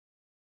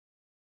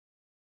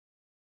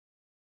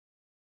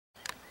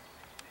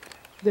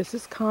This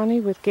is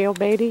Connie with Gayle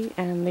Beatty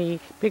and the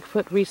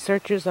Bigfoot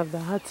Researchers of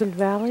the Hudson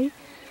Valley.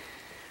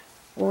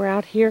 We're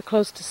out here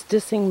close to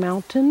Stissing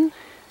Mountain,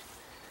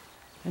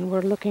 and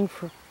we're looking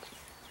for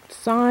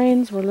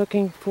signs, we're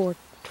looking for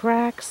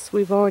tracks.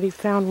 We've already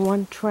found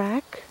one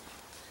track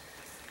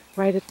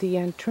right at the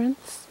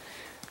entrance.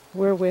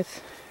 We're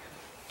with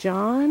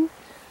John,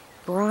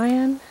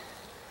 Brian,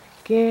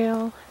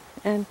 Gayle,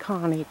 and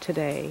Connie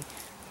today.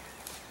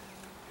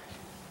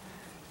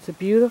 It's a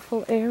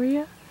beautiful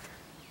area.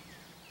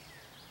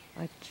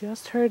 I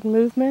just heard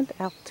movement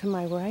out to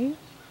my right.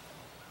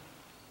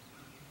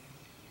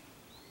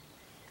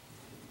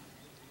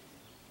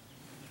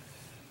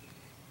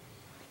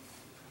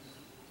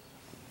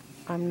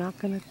 I'm not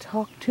going to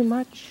talk too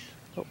much,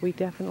 but we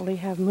definitely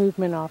have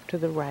movement off to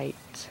the right.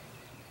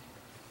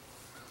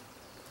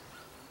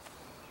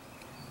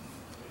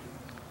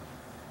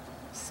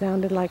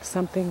 Sounded like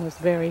something was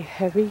very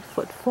heavy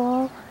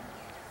footfall.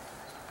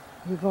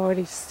 We've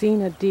already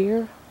seen a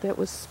deer that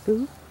was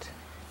spooked.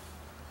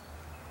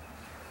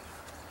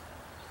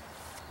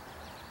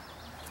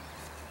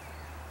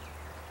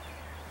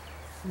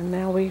 And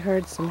now we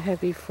heard some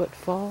heavy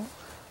footfall.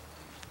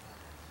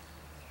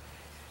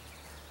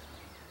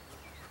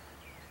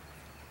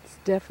 It's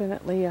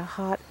definitely a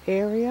hot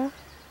area.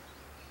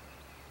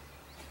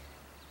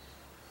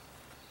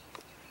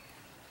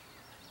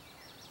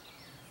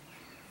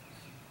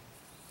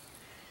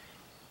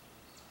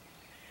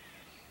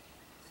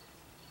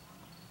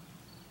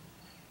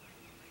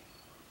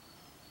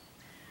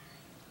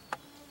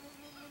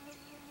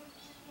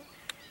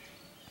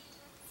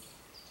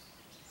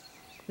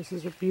 This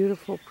is a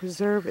beautiful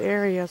preserve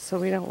area, so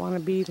we don't want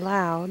to be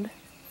loud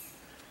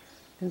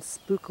and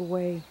spook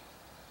away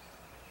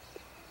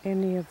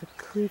any of the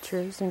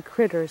creatures and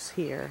critters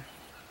here.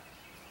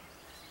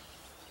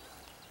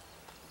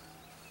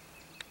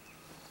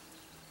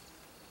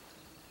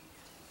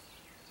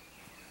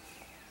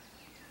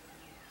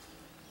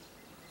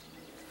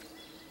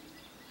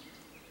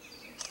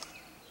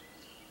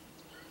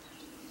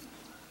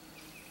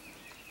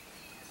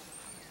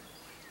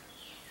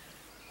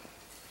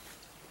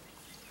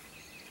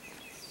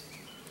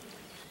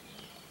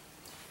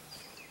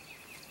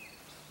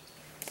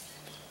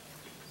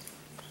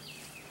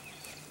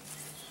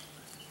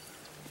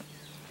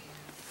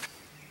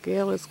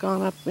 Gayle has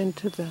gone up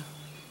into the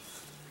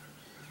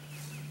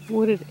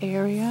wooded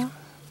area.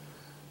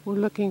 We're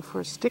looking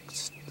for stick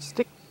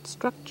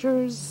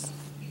structures,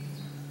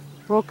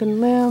 broken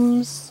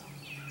limbs,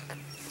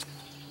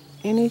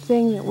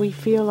 anything that we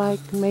feel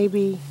like may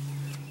be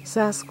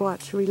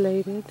Sasquatch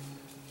related.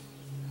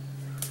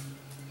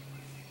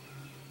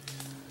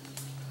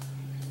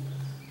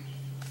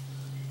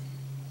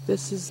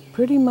 This is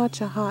pretty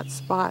much a hot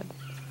spot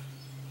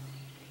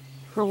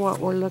for what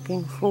we're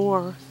looking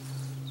for.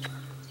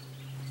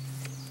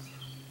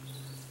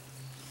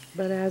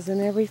 But as in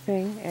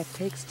everything, it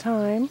takes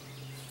time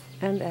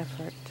and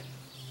effort.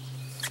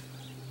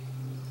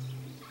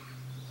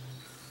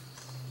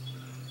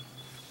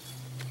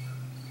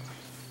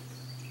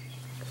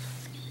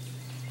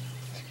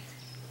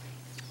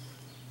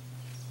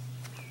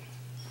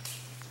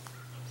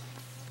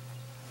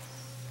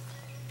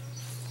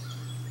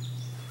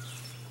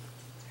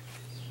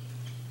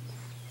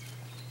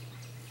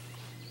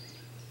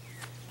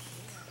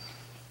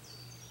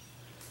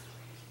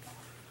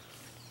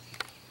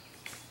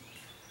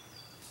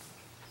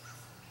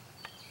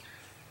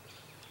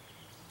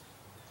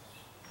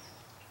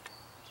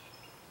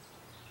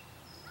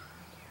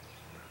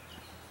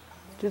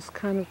 Just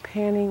kind of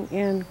panning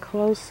in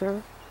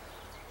closer.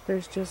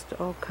 There's just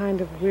all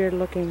kind of weird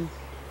looking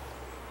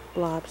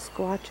blob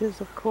squatches,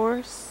 of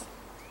course.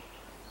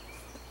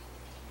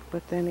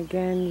 But then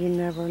again, you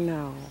never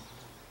know.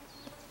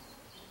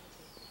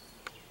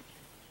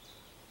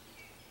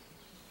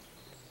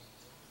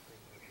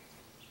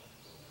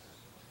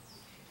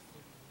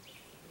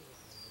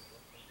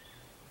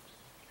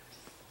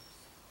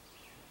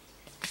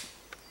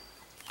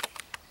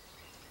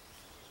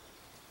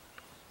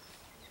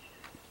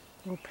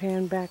 We'll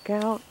pan back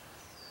out.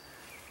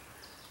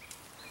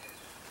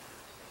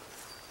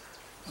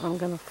 I'm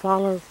going to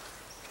follow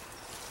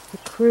the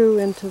crew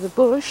into the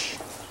bush.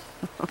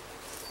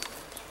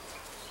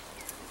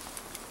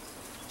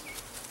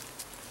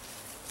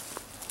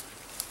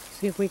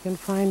 See if we can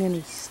find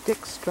any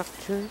stick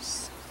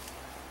structures.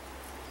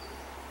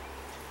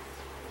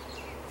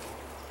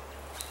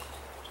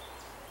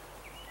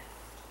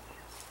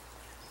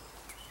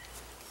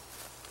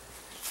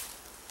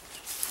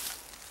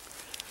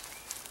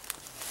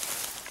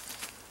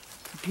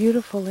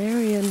 Beautiful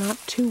area, not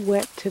too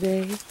wet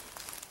today.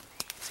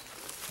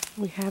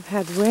 We have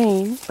had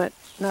rain, but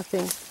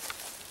nothing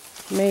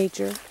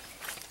major.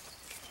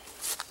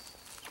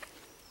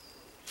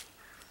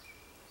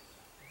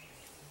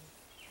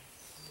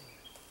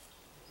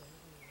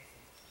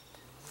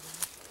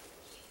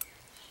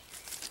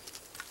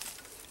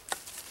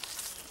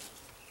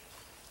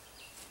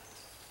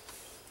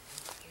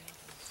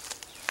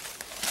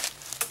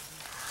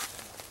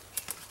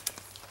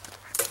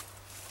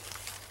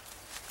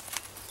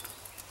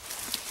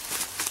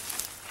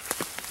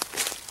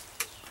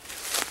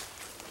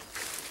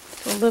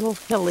 little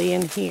hilly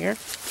in here.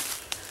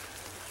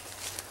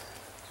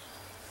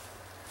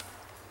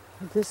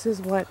 This is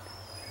what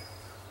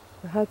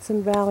the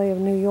Hudson Valley of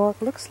New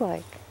York looks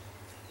like.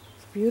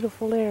 It's a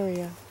beautiful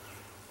area.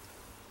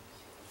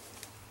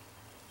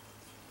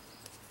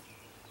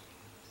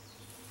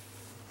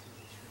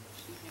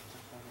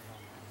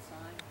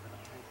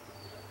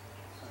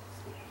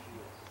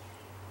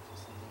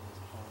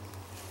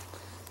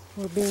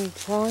 We're being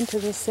drawn to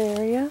this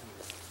area.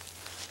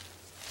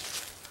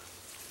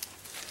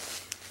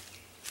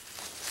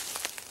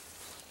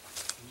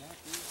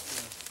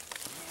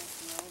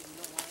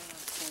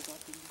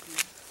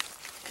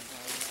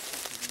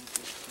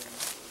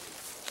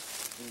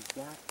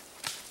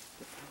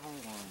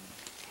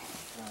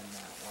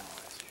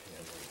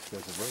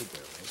 There's a road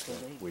there, right? So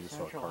we just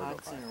saw a Central car go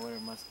Hudson by. or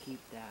whatever must keep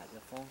that, the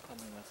phone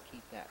company must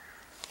keep that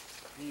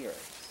clear.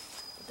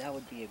 But that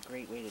would be a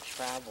great way to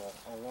travel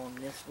along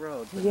this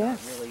road, but not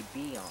really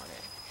be on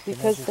it.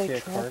 Because Did they you see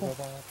a car travel. go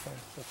by that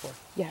place before?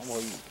 Yes. Well,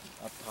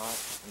 up top,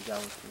 is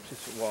that what you...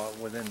 Just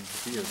within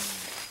view.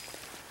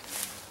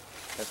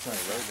 That's not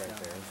a road right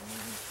there.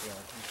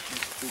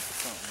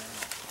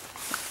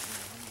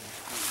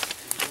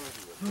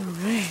 All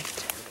right.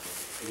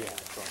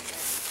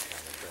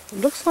 It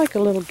looks like a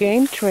little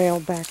game trail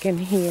back in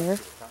here.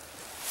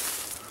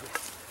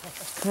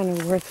 Kind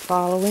of worth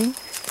following.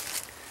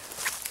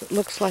 It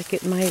looks like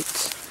it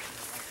might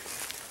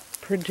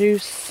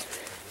produce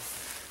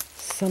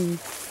some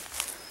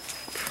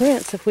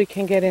prints if we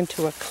can get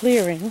into a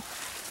clearing.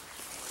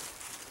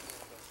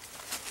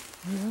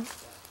 Yeah.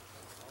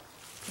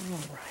 All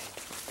right.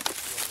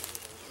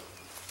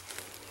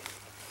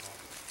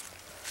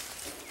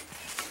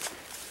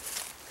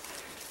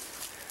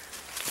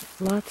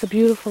 Lots of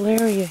beautiful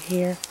area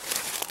here.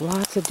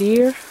 Lots of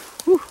deer.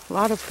 Whew, a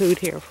lot of food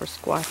here for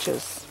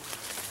squatches.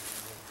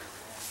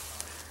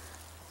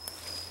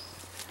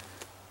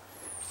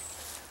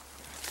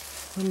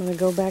 I'm going to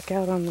go back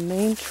out on the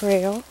main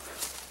trail.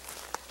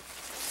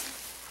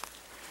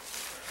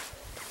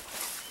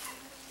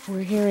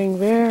 We're hearing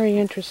very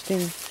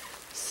interesting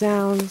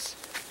sounds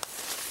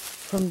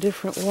from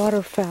different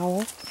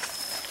waterfowl.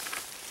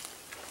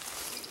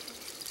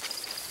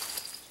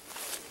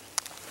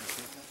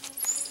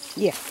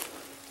 Yeah.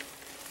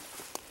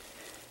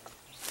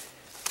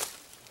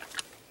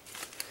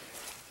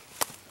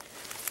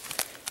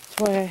 That's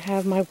why I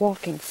have my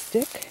walking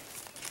stick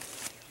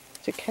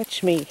to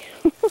catch me.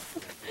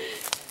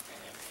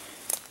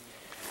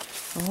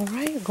 All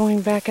right,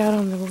 going back out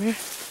on the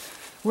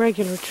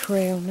regular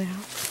trail now.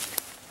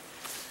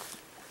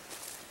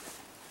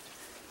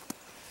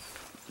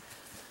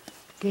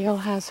 Gayle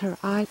has her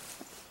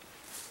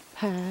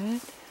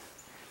iPad.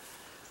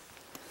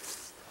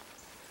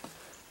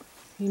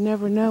 You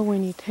never know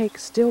when you take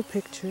still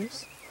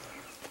pictures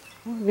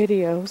or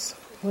videos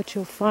what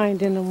you'll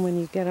find in them when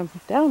you get them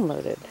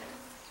downloaded.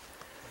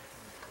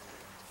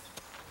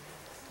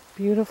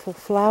 Beautiful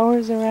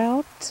flowers are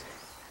out.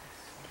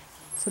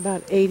 It's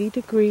about 80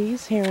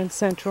 degrees here in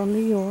central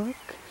New York.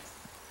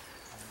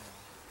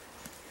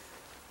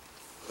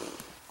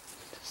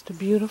 Just a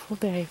beautiful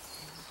day.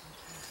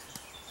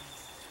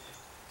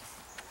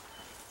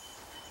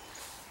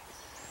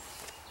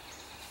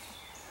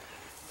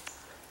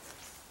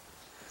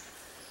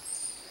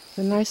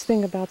 The nice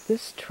thing about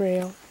this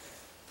trail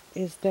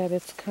is that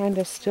it's kind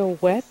of still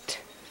wet.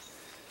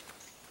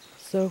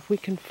 So if we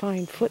can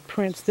find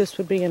footprints, this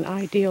would be an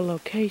ideal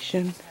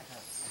location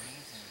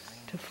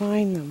to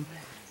find them.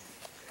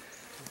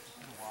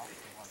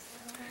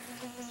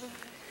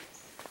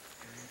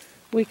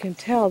 We can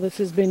tell this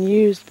has been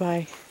used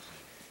by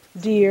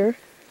deer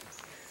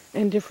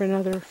and different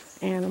other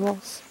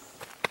animals.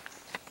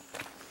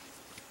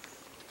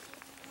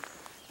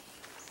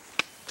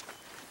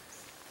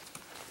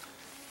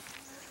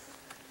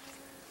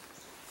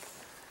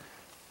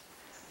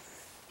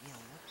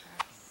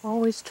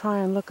 Always try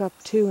and look up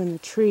too in the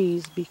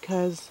trees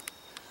because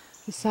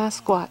the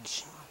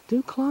Sasquatch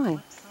do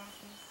climb.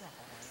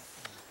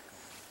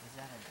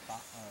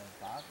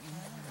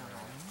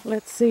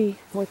 Let's see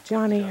what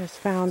Johnny has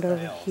found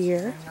over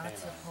here. We're not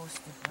supposed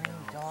to bring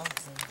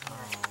dogs in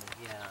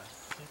here.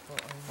 People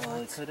are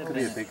not Could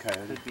be a big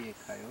coyote. Could be a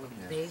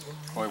coyote. Big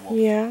one.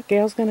 Yeah,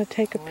 Gayle's going to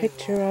take a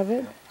picture of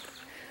it.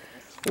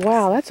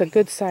 Wow, that's a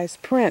good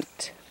sized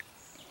print.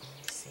 Let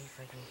me see if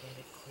I can get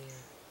a clear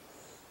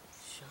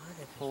shot of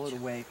it. Pull it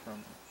away from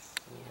it.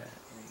 Yeah.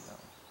 There you go.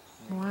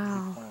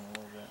 Wow. Keep pulling a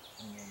little bit,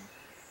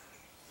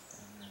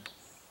 and then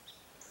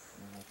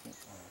I think,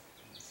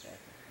 tap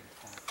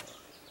it.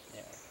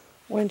 There.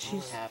 When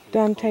she's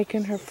done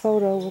taking her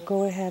photo, we'll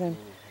go ahead and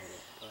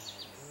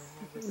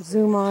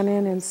zoom on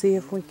in and see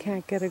if we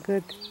can't get a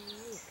good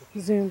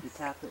zoom You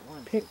tap it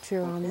once.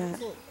 picture on that.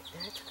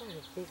 That's got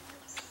a big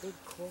big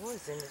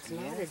claws, and it's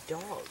not a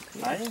dog.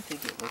 I didn't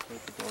think it looked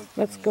like a dog.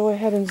 Let's print. go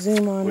ahead and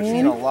zoom on We've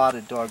seen a in. lot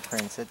of dog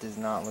prints. That does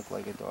not look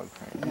like a dog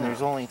print. And No.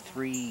 there's only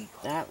 3.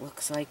 That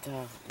looks like a.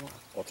 Well,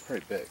 it's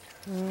pretty big.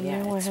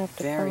 Yeah, Now I it's have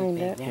to very find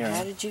big. it. Now, Yeah.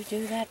 how did you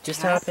do that?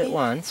 Just tap it it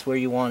once where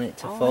you want it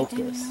to Oh, focus.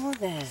 I didn't know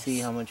that. See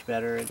how much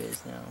better it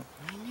is now.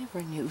 I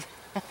never knew.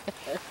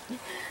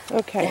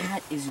 Okay,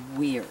 That is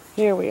weird.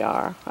 here we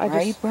are.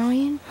 Right,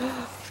 Brian?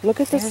 Look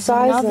at the There's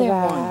size of another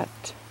one.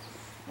 that.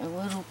 A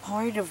little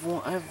part of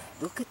one.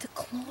 Look at the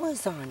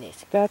claws on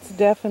it. That's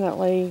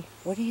definitely,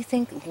 What do you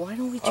think? Why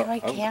don't we try I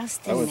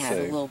casting would that a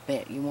say- little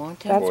bit? You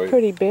want to? that's Koi-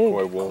 pretty big.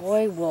 Koi wolf.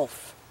 Koi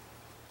wolf.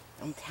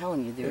 I'm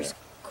telling you, there's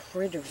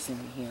critters in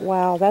here.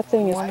 Wow, that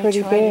thing is Wanna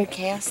pretty try big. to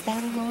cast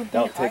that a little bit?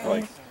 That'll take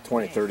like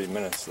 20, 30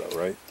 minutes though,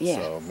 right? Yeah.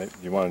 So maybe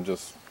you want to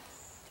just,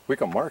 we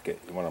can mark it.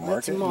 You want to mark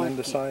Let's it and mark then it.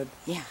 decide,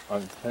 Yeah.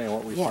 depending on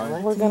what we Yeah,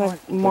 find? We're going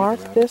to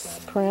mark this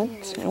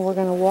print, and we're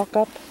going to walk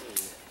up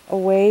a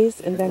ways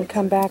and then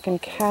come back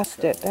and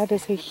cast it. That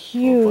is a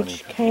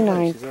huge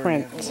canine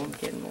print. I'm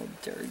getting a little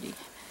dirty.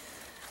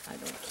 I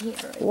don't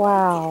care.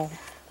 Wow.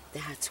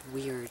 That's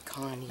weird,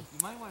 Connie. You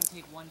might want to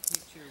take one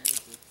picture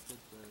with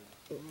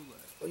the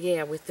ruler.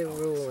 Yeah, with the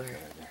ruler.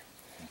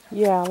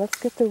 Yeah, let's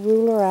get the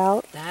ruler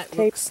out. That Tape.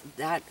 looks,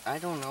 I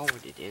don't know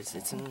what it is.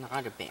 It's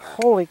not a bear.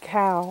 Holy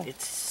cow.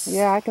 It's,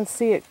 Yeah, I can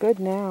see it good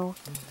now.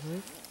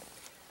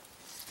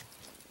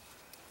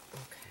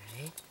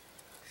 okay.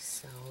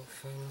 So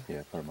from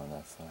Yeah, put them on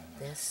that side.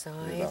 this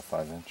Maybe about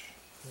side, 5 inch.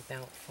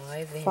 about 5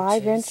 inches.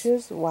 5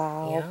 inches?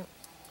 Wow. Yeah.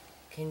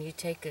 Can you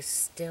take a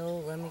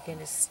still? Let me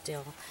get a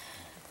still.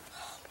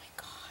 Oh my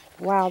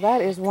God. Wow,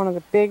 that is one of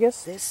the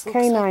biggest This looks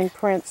canine like-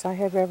 prints I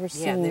have ever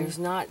Yeah, seen. there's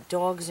not,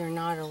 dogs are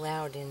not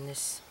allowed in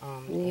this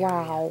area.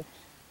 Wow.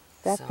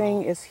 That So,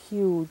 thing is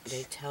huge.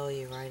 They tell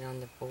you right on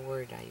the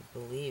board, I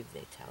believe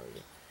they tell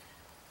you.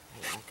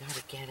 I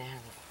gotta get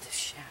out of the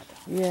shadow.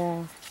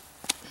 Yeah.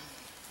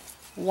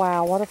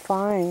 Wow, what a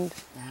find.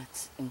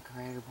 That's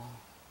incredible.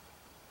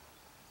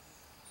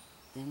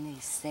 Then they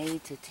say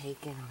to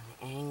take it on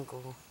an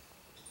angle.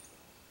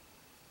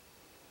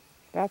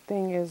 That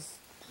thing is,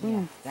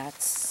 Yeah,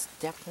 that's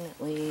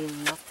definitely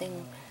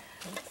nothing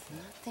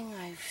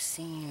I've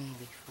seen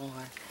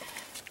before.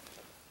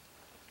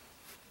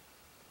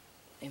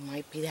 It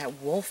might be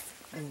that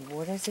wolf,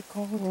 what is it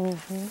called?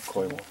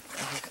 Koi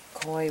wolf.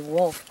 Koi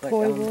wolf, but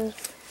Koi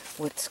wolf.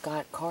 with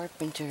Scott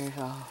Carpenter,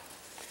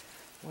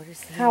 what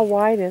is he? How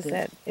wide is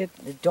The- it?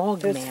 The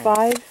dog There's man.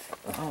 5.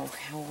 Oh,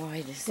 how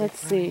wide is it? Let's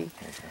see.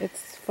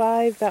 It's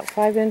about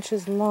 5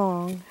 inches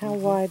long. How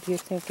wide do you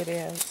think it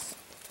is?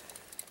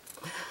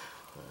 I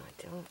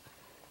don't.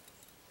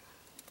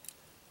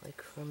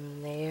 Like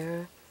from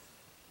there,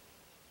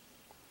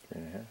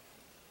 3.5.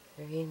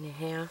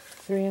 3.5.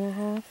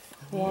 3.5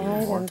 Yeah.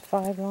 wide More. and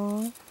 5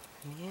 long.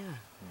 Yeah.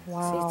 See,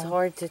 Wow. it's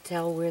hard to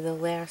tell where the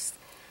last.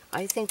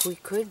 I think we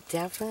could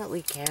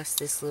definitely cast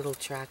this little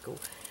track.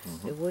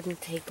 It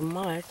wouldn't take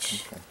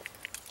much. Okay.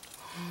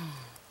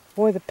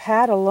 Boy, the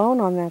pad alone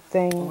on that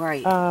thing,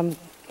 Right.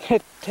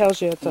 it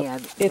tells you it's Yeah, a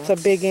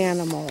big that's-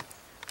 animal.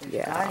 There's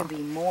Yeah. gotta be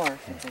more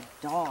if it's a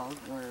dog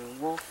or a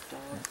wolf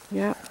dog.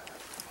 Yeah.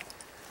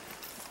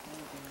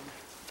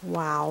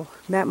 Wow,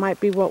 that might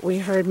be what we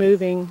heard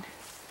moving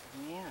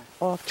Yeah.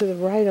 off to the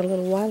right a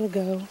little while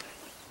ago.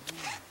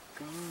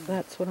 God.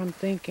 That's what I'm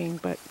thinking,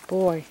 but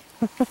boy,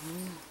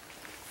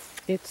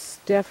 it's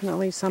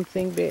definitely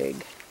something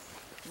big.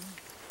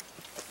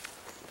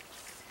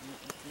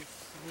 There's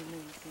so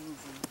many things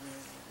in here.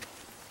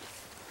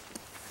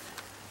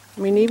 I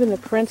mean, even the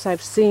prints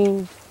I've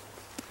seen,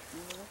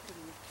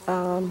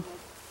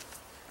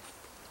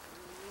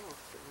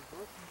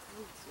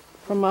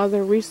 from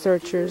other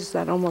researchers,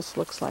 that almost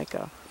looks like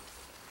a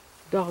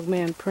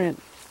dogman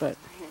print, but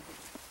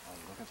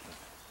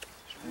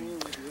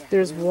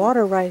there's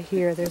water right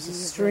here. There's a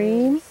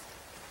stream.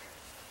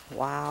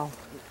 Wow.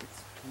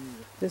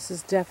 This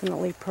is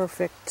definitely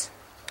perfect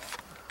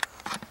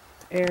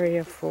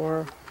area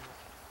for,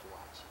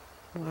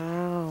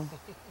 wow.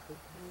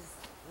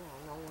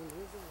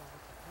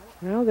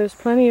 Well, there's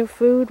plenty of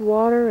food,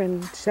 water,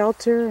 and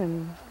shelter,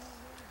 and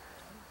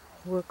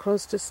we're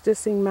close to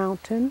Stissing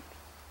Mountain.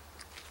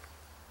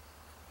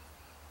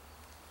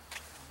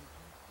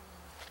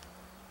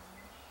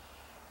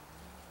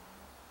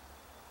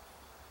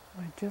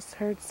 I just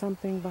heard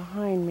something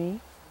behind me,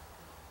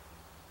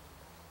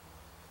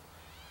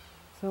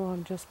 so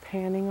I'm just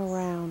panning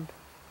around.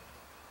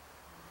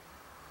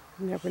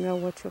 You never know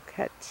what you'll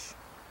catch.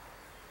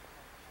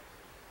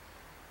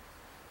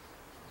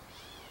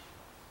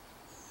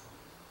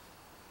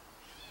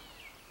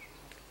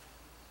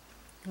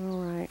 All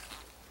right.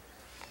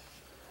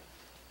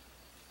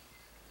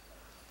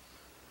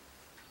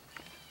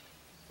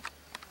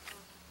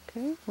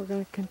 Okay, we're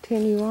going to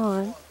continue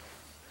on.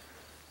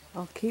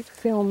 I'll keep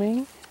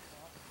filming.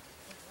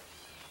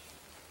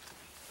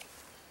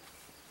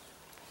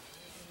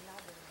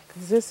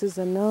 Because this is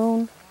a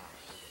known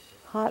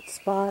hot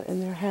spot,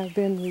 and there have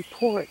been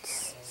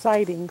reports,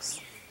 sightings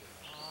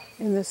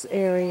in this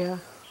area.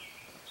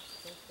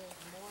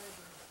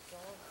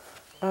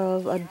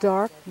 of a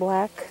dark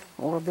black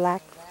or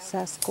black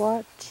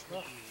Sasquatch.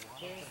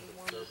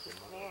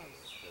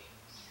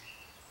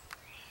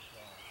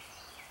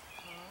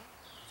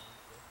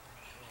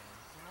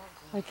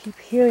 I keep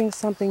hearing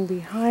something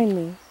behind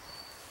me,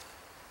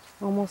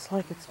 almost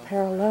like it's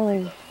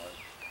paralleling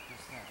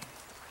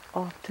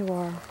off to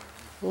our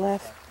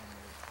left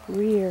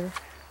rear.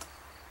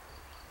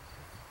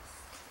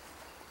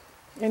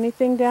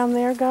 Anything down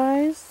there,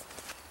 guys?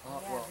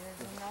 Well,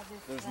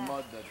 there's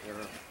mud that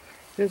they're...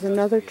 There's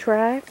another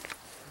track.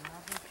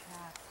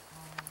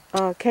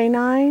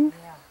 Canine?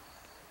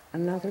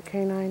 Another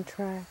canine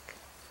track.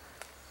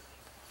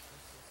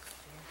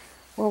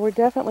 Well, we're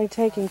definitely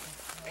taking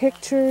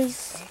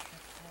pictures,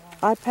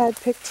 iPad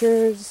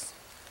pictures,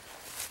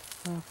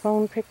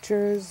 phone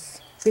pictures,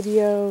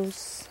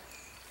 videos.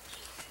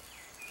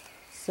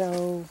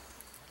 So,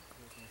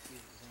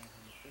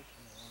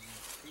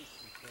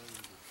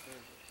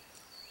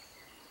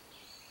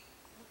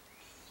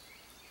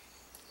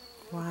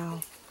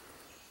 wow.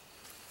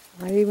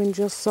 I even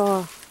just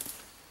saw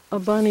a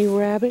bunny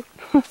rabbit.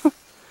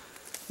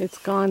 It's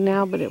gone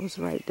now, but it was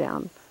right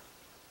down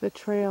the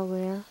trail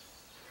there.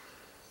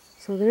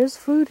 So there's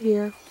food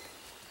here.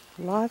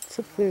 Lots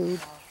of food.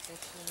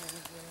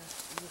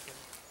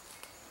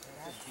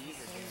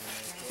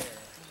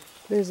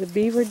 There's a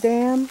beaver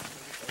dam.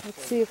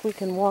 Let's see if we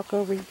can walk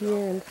over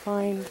here and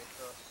find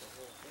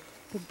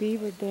the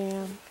beaver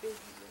dam.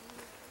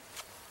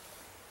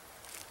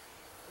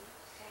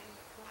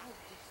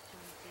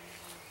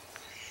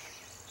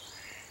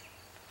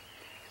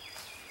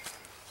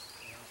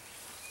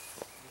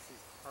 This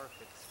is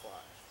perfect squash.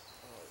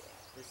 Oh yeah.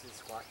 This is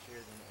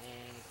squatchier than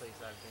any place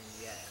I've been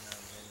yet, and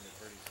I've been to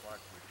pretty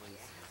squatchy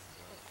places.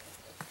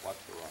 Watch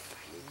the rock.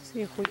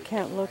 See if we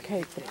can't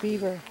locate the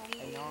beaver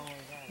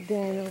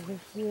den over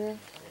here.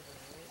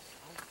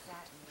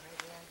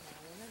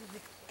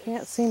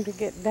 Can't seem to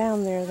get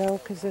down there though,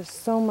 because there's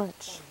so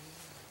much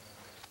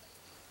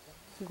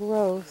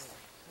growth.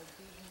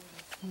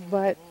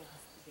 But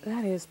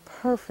that is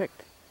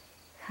perfect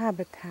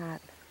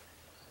habitat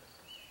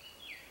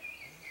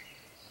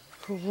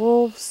for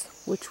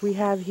wolves, which we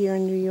have here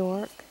in New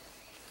York,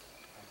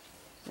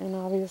 and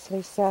obviously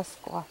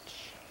Sasquatch.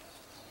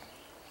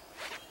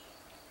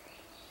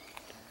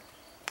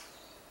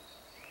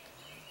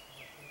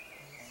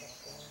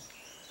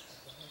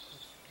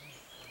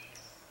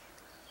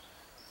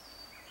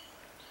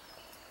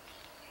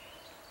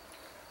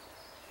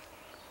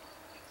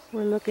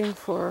 We're looking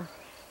for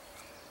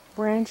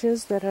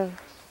branches that are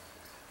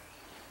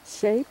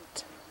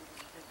shaped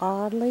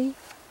oddly.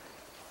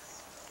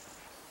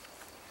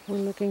 We're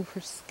looking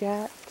for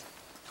scat.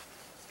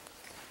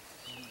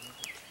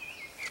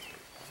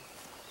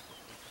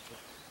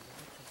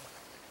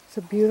 It's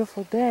a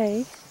beautiful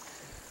day.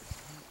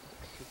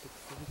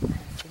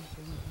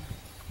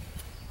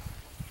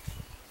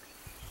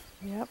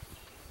 Yep.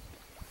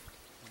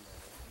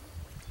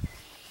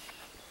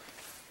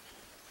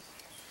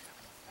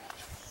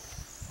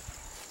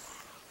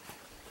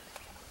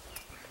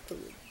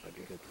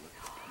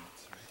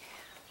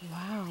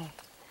 Wow.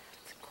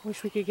 I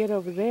wish we could get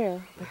over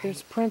there, but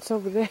there's prints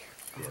over there.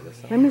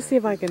 Let me see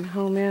if I can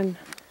home in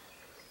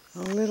a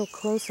little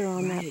closer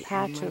on that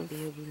patch of,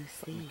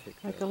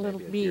 like a little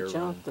beach.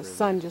 The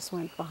sun just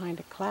went behind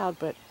a cloud,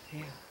 but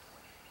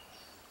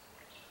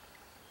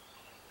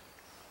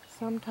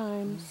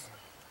sometimes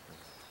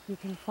you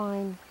can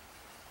find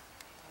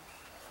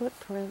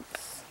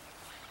footprints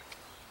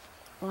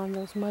on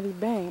those muddy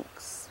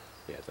banks.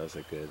 Yeah, those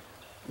are good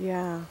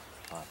Yeah.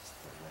 spots.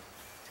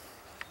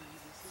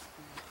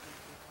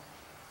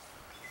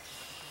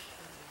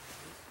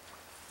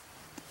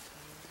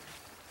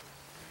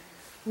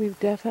 We've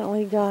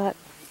definitely got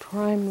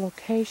prime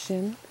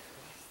location,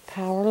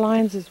 power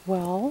lines as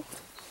well,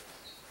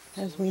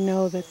 as we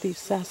know that these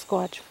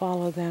Sasquatch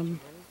follow them.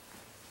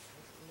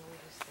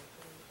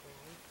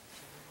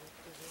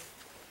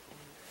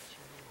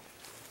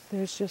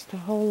 There's just a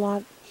whole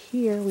lot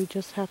here, we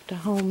just have to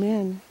home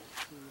in.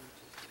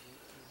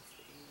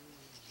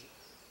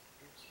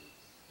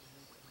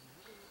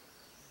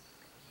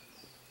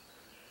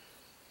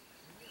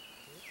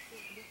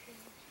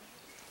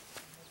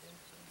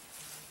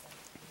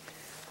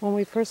 When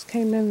we first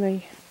came in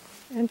the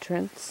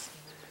entrance,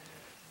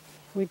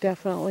 we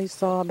definitely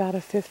saw about a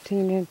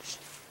 15-inch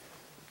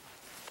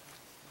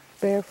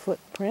bare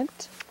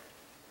footprint.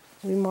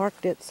 We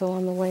marked it, so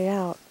on the way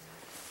out,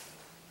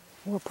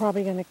 we're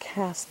probably going to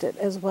cast it,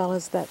 as well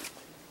as that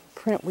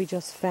print we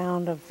just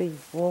found of the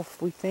wolf,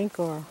 we think,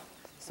 or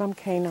some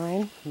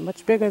canine,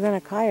 much bigger than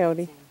a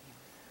coyote.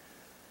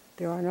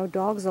 There are no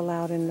dogs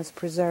allowed in this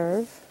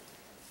preserve.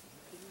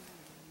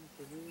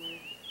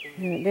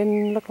 And it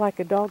didn't look like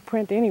a dog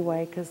print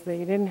anyway, because they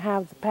didn't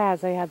have the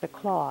pads, they had the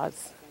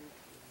claws.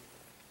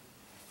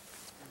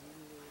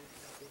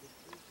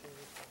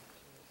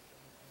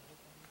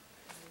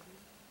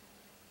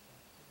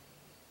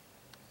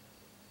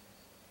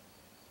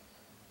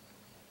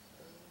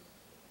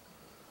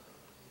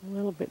 A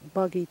little bit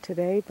buggy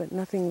today, but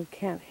nothing we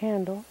can't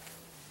handle.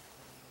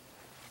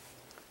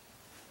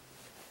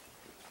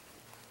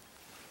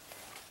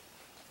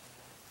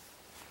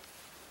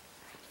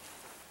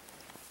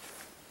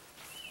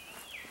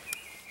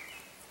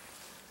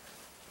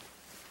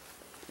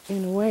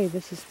 in a way,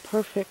 this is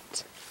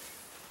perfect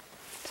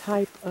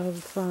type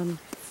of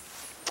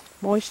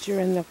moisture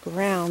in the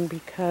ground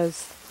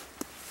because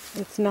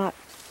it's not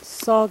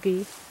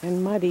soggy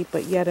and muddy,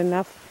 but yet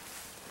enough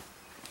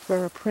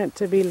for a print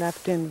to be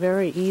left in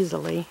very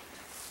easily.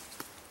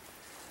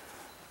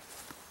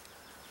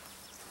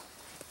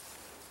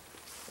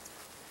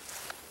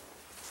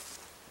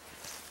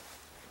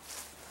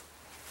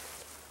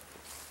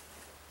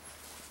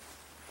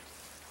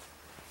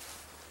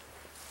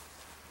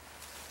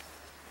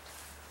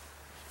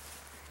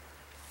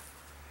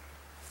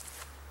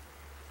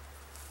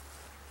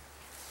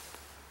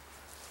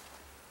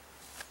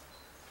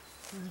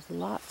 There's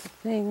lots of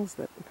things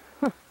that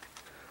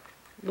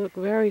look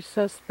very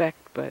suspect,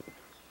 but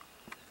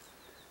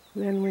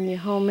then when you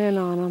home in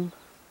on them,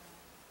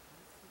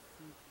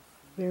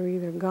 they're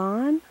either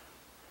gone,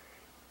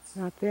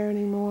 not there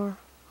anymore,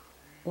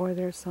 or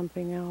there's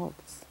something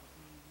else.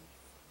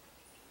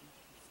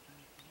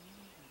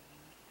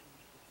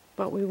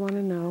 But we want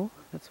to know.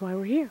 That's why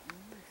we're here.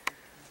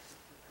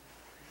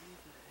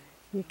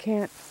 You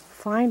can't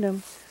find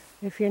them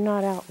if you're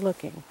not out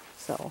looking,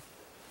 so.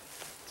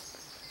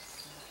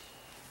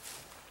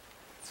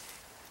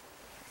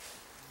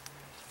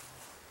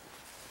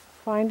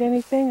 Find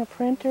anything, a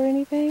print or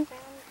anything?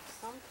 Found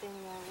something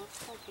that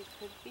looks like it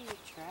could be a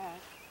track.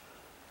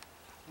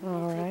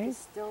 All right. Take a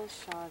still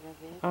shot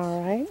of it.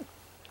 All right.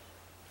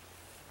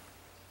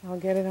 I'll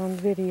get it on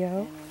video. And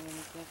I'm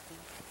gonna get the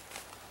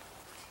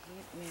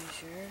tape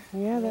measure.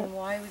 Yeah, I that. mean,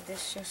 why would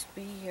this just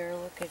be here?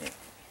 Look at it.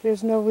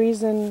 There's no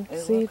reason.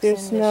 It See, looks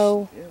there's in the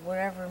no.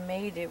 whatever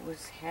made it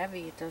was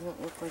heavy. It doesn't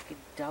look like it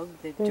dug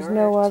the There's dirt.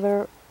 no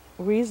other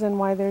reason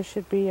why there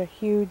should be a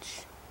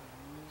huge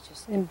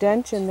Just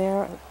indentation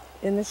there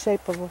in the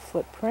shape of a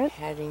footprint.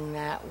 heading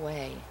that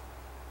way.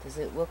 Does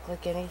it look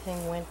like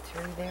anything went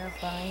through there,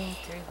 Brian?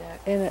 Through that?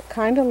 And it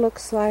kind of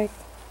looks like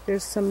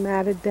there's some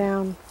matted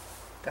down.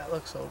 That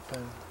looks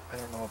open. I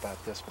don't know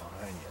about this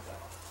behind you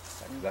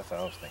though. That's what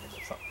I was thinking.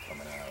 There's something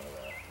coming out of there.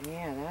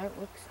 Yeah, that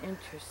looks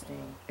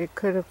interesting. It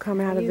could have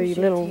come out of Use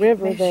the your little tape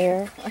river measure,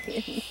 there. Brian.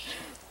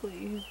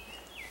 Please.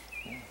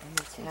 Yeah, Let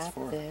that's me what it's tap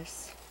for.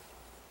 this.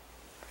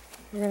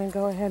 We're going to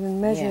go ahead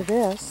and measure Yeah,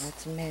 this.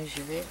 Let's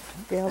measure it.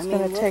 Gail's I mean,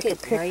 going to look take a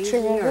at right picture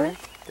of here. it.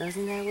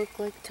 Doesn't that look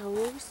like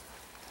toes?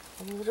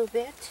 A little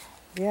bit.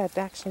 Yeah, it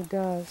actually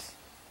does.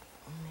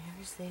 And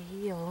there's the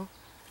heel.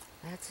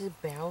 That's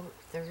about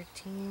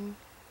 13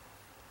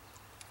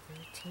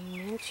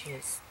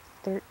 inches.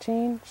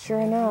 13, sure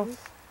Mhm.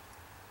 enough.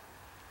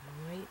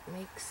 Might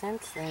make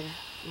sense then.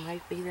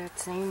 Might be that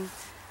same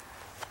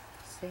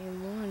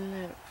one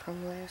that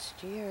from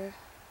last year.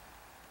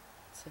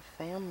 It's a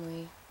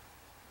family.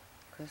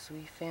 Because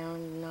we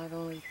found not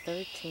only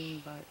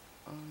 13 but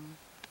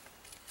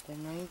the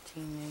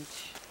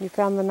 19-inch You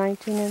found the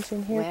 19-inch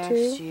in here last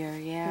too? year,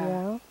 yeah.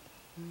 Yeah.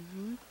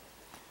 Mhm.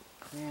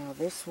 Now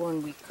this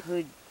one we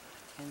could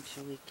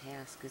potentially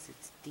cast because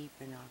it's deep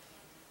enough.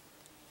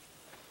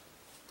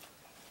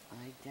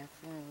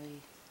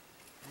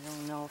 I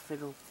don't know if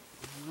it'll,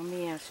 let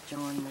me ask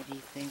John what he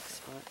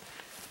thinks, but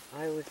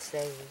I would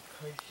say we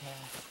could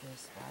cast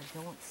this. I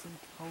don't see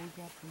toe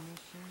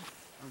definition,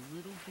 a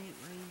little bit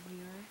right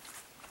here.